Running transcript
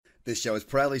This show is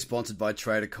proudly sponsored by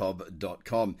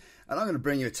TraderCobb.com, and I'm going to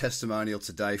bring you a testimonial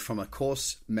today from a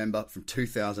course member from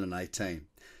 2018.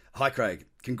 Hi Craig,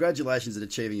 congratulations on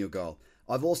achieving your goal.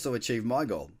 I've also achieved my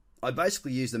goal. I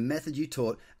basically used the method you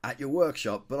taught at your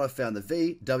workshop, but I found the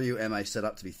VWMA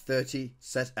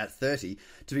set at 30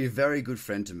 to be a very good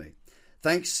friend to me.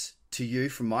 Thanks to you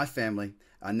from my family,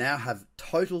 I now have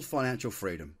total financial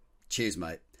freedom. Cheers,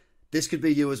 mate. This could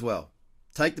be you as well.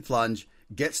 Take the plunge,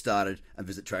 get started, and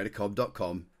visit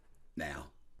TraderCobb.com now.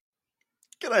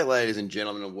 G'day, ladies and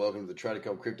gentlemen, and welcome to the Trader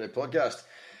Cobb Crypto Podcast.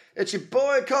 It's your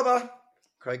boy, Cobber,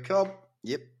 Craig Cobb.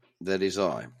 Yep, that is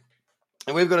I.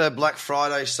 And we've got a Black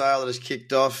Friday sale that has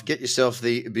kicked off. Get yourself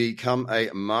the Become a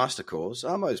Master course,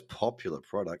 our most popular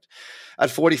product, at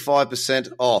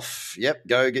 45% off. Yep,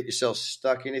 go get yourself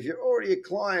stuck in. If you're already a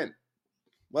client,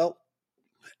 well,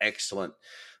 excellent.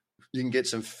 You can get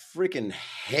some freaking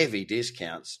heavy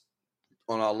discounts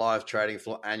on our live trading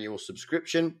floor annual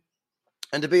subscription.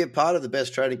 And to be a part of the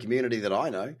best trading community that I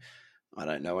know, I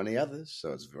don't know any others,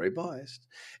 so it's very biased,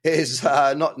 is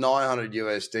not 900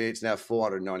 USD, it's now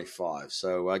 495.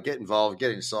 So get involved,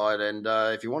 get inside, and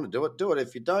if you want to do it, do it.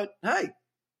 If you don't, hey,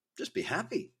 just be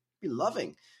happy, be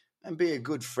loving, and be a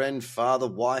good friend, father,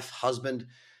 wife, husband,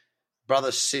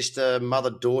 brother, sister, mother,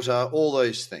 daughter, all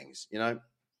those things, you know.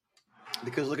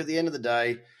 Because look, at the end of the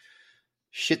day,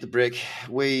 shit the brick,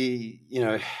 we, you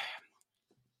know,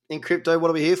 in crypto, what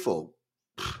are we here for?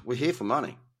 We're here for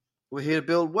money. We're here to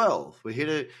build wealth. We're here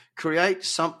to create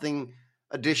something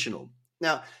additional.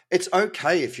 Now, it's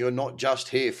okay if you're not just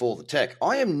here for the tech.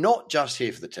 I am not just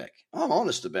here for the tech. I'm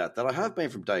honest about that. I have been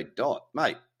from day dot.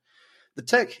 Mate, the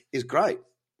tech is great.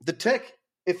 If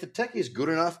the tech is good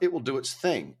enough, it will do its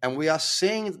thing. And we are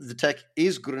seeing that the tech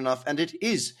is good enough, and it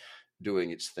is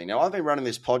doing its thing. Now, I've been running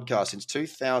this podcast since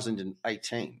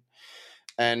 2018.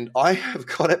 And I have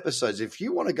got episodes, if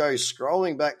you want to go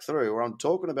scrolling back through, where I'm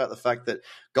talking about the fact that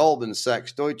Goldman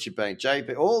Sachs, Deutsche Bank,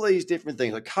 JP, all these different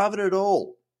things, I covered it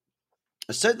all.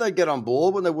 I said they'd get on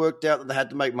board when they worked out that they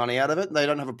had to make money out of it and they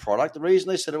don't have a product. The reason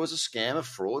they said it was a scam, a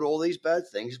fraud, all these bad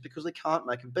things is because they can't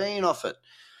make a bean off it.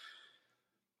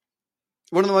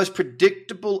 One of the most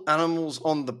predictable animals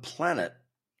on the planet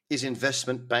is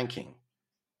investment banking.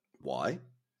 Why?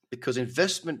 Because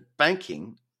investment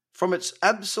banking, from its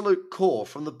absolute core,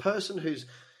 from the person who's,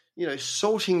 you know,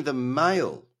 sorting the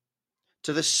mail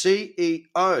to the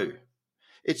CEO,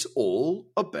 it's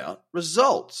all about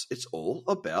results. It's all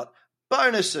about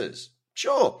bonuses.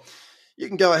 Sure, you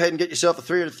can go ahead and get yourself a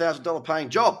 $300,000 paying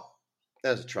job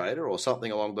as a trader or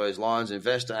something along those lines,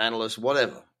 investor, analyst,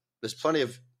 whatever. There's plenty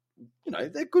of, you know,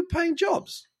 they're good paying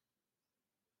jobs,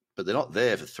 but they're not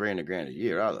there for $300,000 a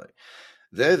year, are they?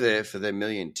 They're there for their $1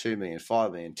 million, $2 million,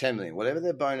 $5 million, $10 million, whatever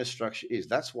their bonus structure is.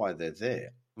 That's why they're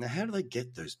there. Now, how do they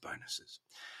get those bonuses?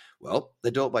 Well,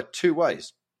 they do it by two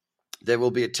ways. There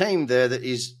will be a team there that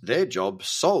is their job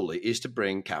solely is to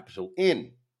bring capital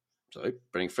in. So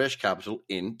bring fresh capital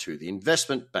into the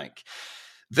investment bank.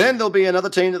 Then there'll be another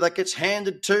team that gets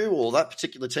handed to, or that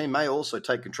particular team may also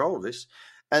take control of this,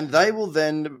 and they will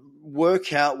then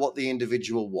work out what the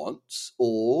individual wants,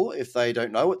 or if they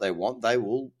don't know what they want, they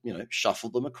will, you know,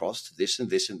 shuffle them across to this and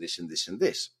this and this and this and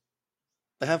this.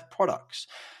 They have products.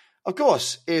 Of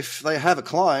course, if they have a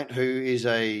client who is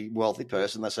a wealthy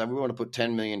person, they say, we want to put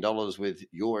 $10 million with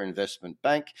your investment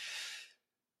bank.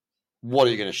 What are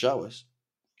you going to show us?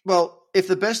 Well, if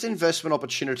the best investment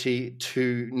opportunity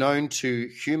known to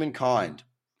humankind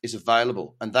is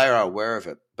available and they are aware of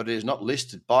it, but it is not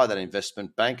listed by that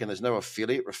investment bank and there's no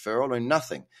affiliate referral, no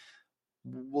nothing,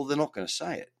 well, they're not going to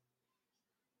say it.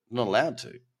 They're not allowed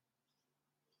to.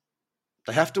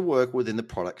 They have to work within the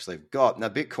products they've got. Now,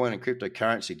 Bitcoin and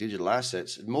cryptocurrency, digital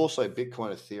assets, more so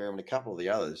Bitcoin, Ethereum, and a couple of the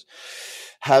others,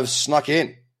 have snuck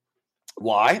in.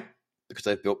 Why? Because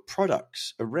they've built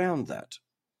products around that.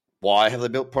 Why have they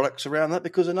built products around that?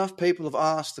 Because enough people have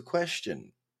asked the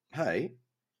question, hey,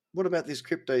 what about this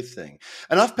crypto thing?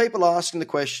 Enough people asking the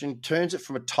question turns it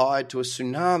from a tide to a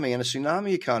tsunami, and a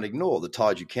tsunami you can't ignore, the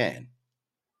tide you can.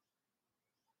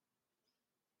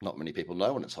 Not many people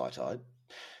know when it's high tide.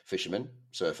 Fishermen,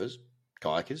 surfers,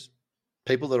 kayakers,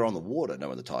 people that are on the water know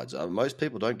when the tides are. Most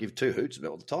people don't give two hoots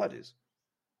about what the tide is.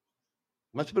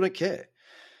 Most people don't care.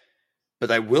 But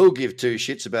they will give two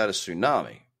shits about a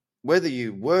tsunami. Whether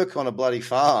you work on a bloody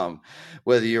farm,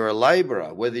 whether you're a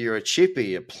labourer, whether you're a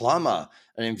chippy, a plumber,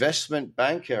 an investment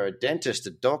banker, a dentist,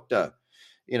 a doctor,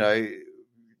 you know,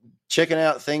 checking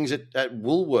out things at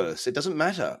Woolworths, it doesn't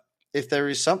matter. If there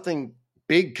is something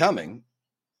big coming,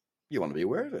 you want to be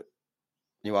aware of it.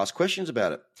 You ask questions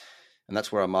about it. And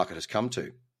that's where our market has come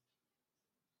to.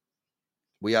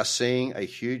 We are seeing a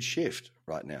huge shift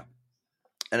right now.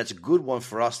 And it's a good one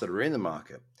for us that are in the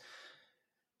market.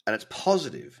 And it's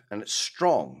positive, and it's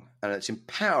strong, and it's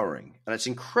empowering, and it's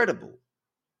incredible.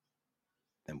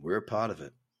 And we're a part of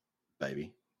it,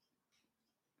 baby.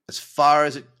 As far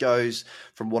as it goes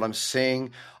from what I'm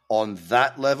seeing on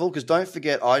that level, because don't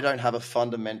forget, I don't have a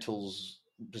fundamentals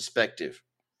perspective.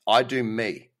 I do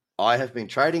me. I have been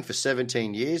trading for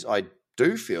 17 years. I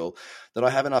do feel that I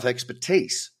have enough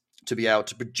expertise to be able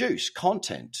to produce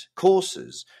content,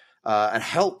 courses, and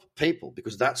help people,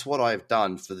 because that's what I've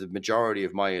done for the majority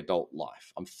of my adult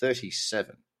life. I'm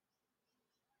 37.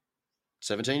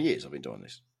 17 years I've been doing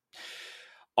this.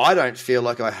 I don't feel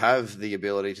like I have the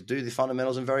ability to do the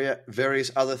fundamentals and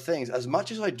various other things as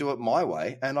much as I do it my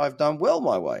way, and I've done well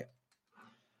my way.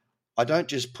 I don't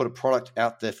just put a product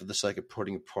out there for the sake of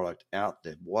putting a product out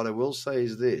there. What I will say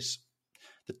is this: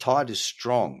 the tide is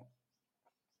strong.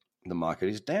 The market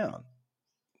is down.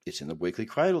 It's in the weekly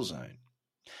cradle zone.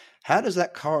 How does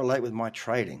that correlate with my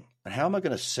trading? And how am I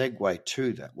going to segue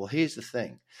to that? Well, here's the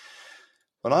thing.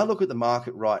 When I look at the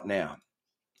market right now,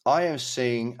 I am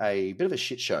seeing a bit of a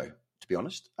shit show, to be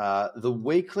honest. The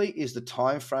weekly is the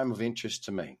time frame of interest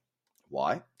to me.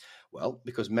 Why? Well,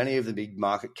 because many of the big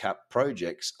market cap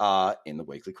projects are in the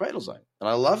weekly cradle zone. And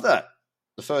I love that.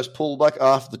 The first pullback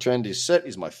after the trend is set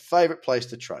is my favorite place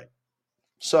to trade.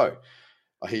 So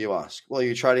I hear you ask, well, are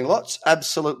you trading lots?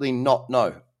 Absolutely not.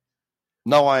 No.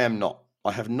 No, I am not.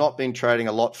 I have not been trading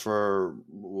a lot for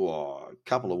a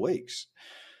couple of weeks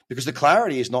because the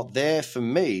clarity is not there for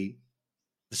me.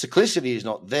 The cyclicity is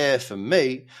not there for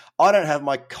me. I don't have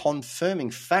my confirming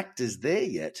factors there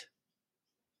yet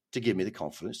to give me the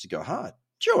confidence to go hard.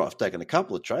 Sure, I've taken a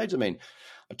couple of trades. I mean,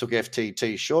 I took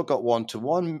FTT short, got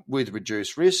 1-to-1 with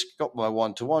reduced risk, got my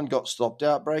 1-to-1, got stopped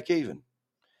out, break even.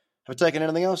 Have I taken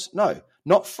anything else? No,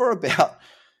 not for about,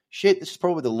 this is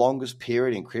probably the longest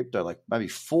period in crypto, like maybe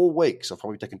 4 weeks. I've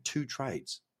probably taken 2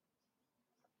 trades.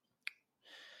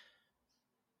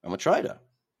 I'm a trader.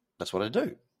 That's what I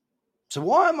do. So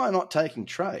why am I not taking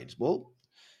trades? Well,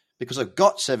 because I've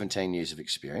got 17 years of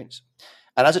experience.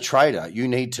 And as a trader, you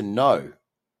need to know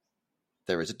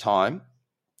there is a time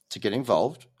to get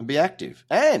involved and be active.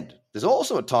 And there's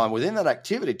also a time within that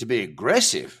activity to be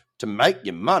aggressive, to make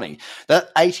your money.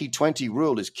 That 80-20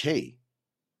 rule is key.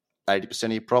 80%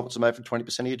 of your profits are made from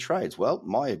 20% of your trades. Well,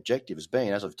 my objective has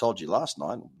been, as I've told you last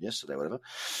night, yesterday, whatever,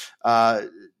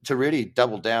 to really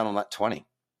double down on that 20.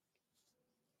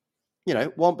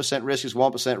 1% risk is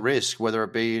 1% risk, whether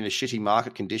it be in a shitty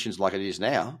market conditions like it is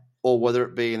now, or whether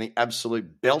it be in the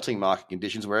absolute belting market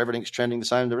conditions where everything's trending the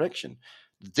same direction.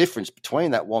 The difference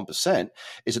between that 1%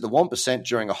 is that the 1%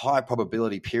 during a high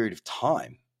probability period of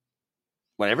time,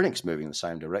 when everything's moving in the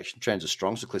same direction, trends are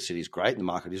strong, cyclicity is great, and the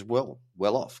market is well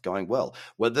off, going well.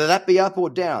 Whether that be up or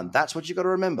down, that's what you've got to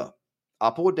remember.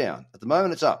 Up or down. At the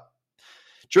moment, it's up.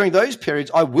 During those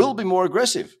periods, I will be more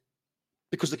aggressive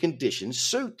because the conditions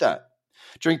suit that.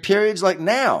 During periods like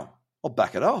now, I'll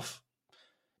back it off.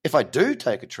 If I do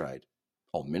take a trade,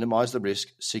 I'll minimize the risk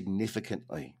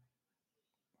significantly.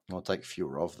 I'll take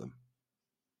fewer of them.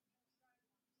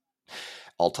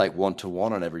 I'll take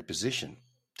 1-to-1 on every position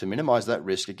to minimize that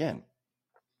risk again.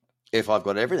 If I've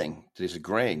got everything that is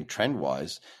agreeing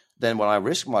trend-wise, then when I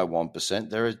risk my 1%,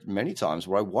 there are many times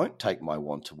where I won't take my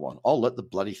 1-to-1. I'll let the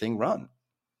bloody thing run.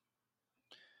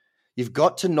 You've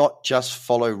got to not just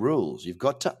follow rules. You've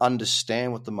got to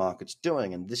understand what the market's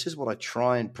doing. And this is what I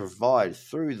try and provide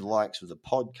through the likes of the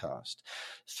podcast,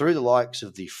 through the likes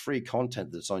of the free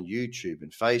content that's on YouTube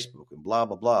and Facebook and blah,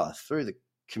 blah, blah, through the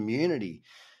community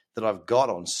that I've got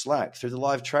on Slack, through the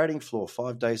live trading floor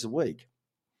 5 days a week.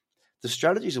 The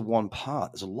strategies are one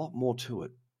part. There's a lot more to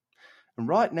it. And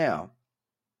right now,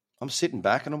 I'm sitting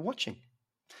back and I'm watching.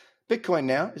 Bitcoin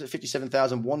now is at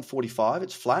 57,145.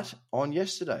 It's flat on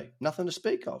yesterday. Nothing to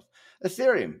speak of.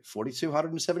 Ethereum,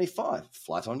 4,275.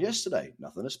 Flat on yesterday.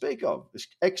 Nothing to speak of.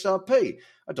 XRP,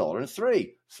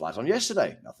 $1.03. Flat on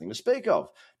yesterday. Nothing to speak of.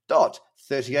 DOT,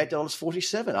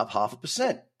 $38.47. Up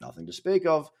 0.5%. Nothing to speak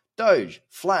of. Doge,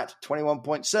 flat,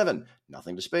 21.7.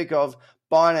 Nothing to speak of.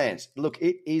 Binance, look,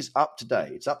 it is up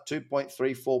today. It's up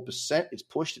 2.34%. It's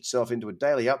pushed itself into a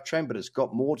daily uptrend, but it's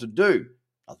got more to do.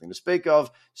 Nothing to speak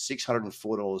of,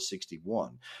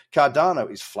 $604.61. Cardano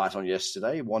is flat on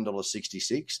yesterday,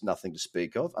 $1.66, nothing to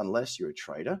speak of, unless you're a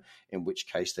trader, in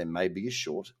which case there may be a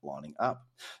short lining up.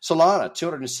 Solana,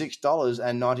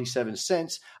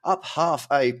 $206.97, up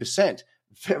 0.5%,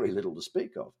 very little to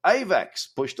speak of.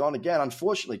 AVAX pushed on again,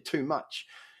 unfortunately too much.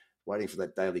 Waiting for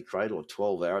that daily cradle of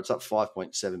 12 hour, it's up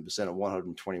 5.7% at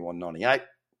 $121.98.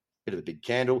 Bit of a big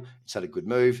candle. It's had a good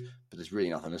move, but there's really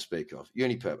nothing to speak of.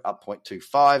 Uniperp up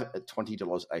 0.25 at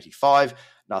 $20.85.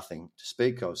 Nothing to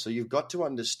speak of. So you've got to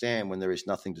understand when there is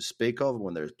nothing to speak of and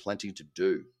when there is plenty to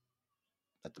do.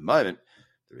 At the moment,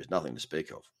 there is nothing to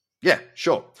speak of. Yeah,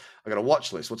 sure. I got a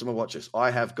watch list. What's on my watch list? I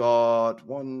have got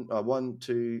one,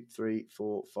 two, three,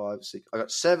 four, five, six. I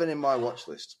got 7 in my watch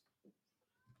list.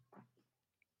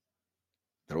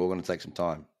 They're all going to take some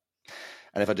time.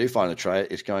 And if I do find a trade,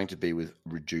 it's going to be with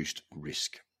reduced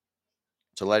risk.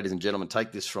 So, ladies and gentlemen,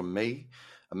 take this from me,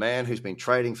 a man who's been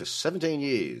trading for 17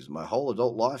 years. My whole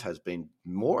adult life has been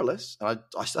more or less. And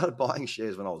I started buying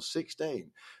shares when I was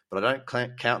 16, but I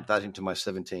don't count that into my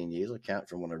 17 years. I count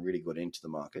from when I really got into the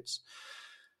markets.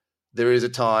 There is a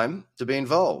time to be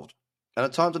involved and a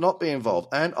time to not be involved.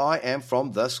 And I am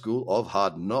from the school of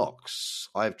hard knocks.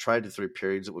 I have traded through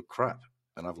periods that were crap,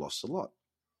 and I've lost a lot.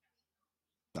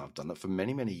 Now, I've done that for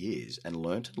many, many years and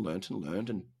learned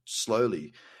and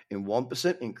slowly in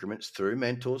 1% increments through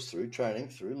mentors, through training,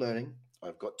 through learning,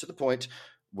 I've got to the point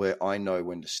where I know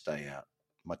when to stay out.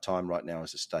 My time right now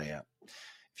is to stay out.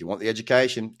 If you want the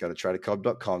education, go to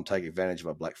tradercobb.com, take advantage of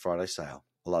our Black Friday sale.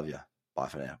 I love you. Bye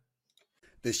for now.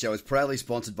 This show is proudly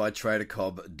sponsored by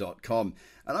tradercobb.com,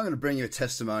 and I'm going to bring you a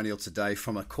testimonial today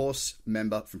from a course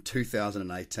member from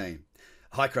 2018.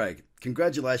 Hi, Craig.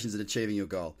 Congratulations on achieving your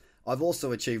goal. I've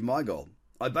also achieved my goal.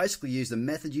 I basically used the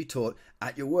method you taught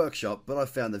at your workshop, but I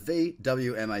found the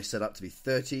VWMA setup to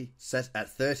be set at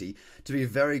 30 to be a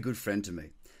very good friend to me.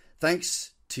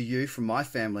 Thanks to you from my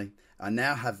family, I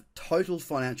now have total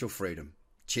financial freedom.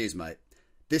 Cheers, mate.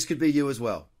 This could be you as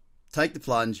well. Take the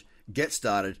plunge, get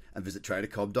started, and visit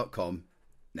tradercobb.com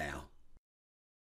now.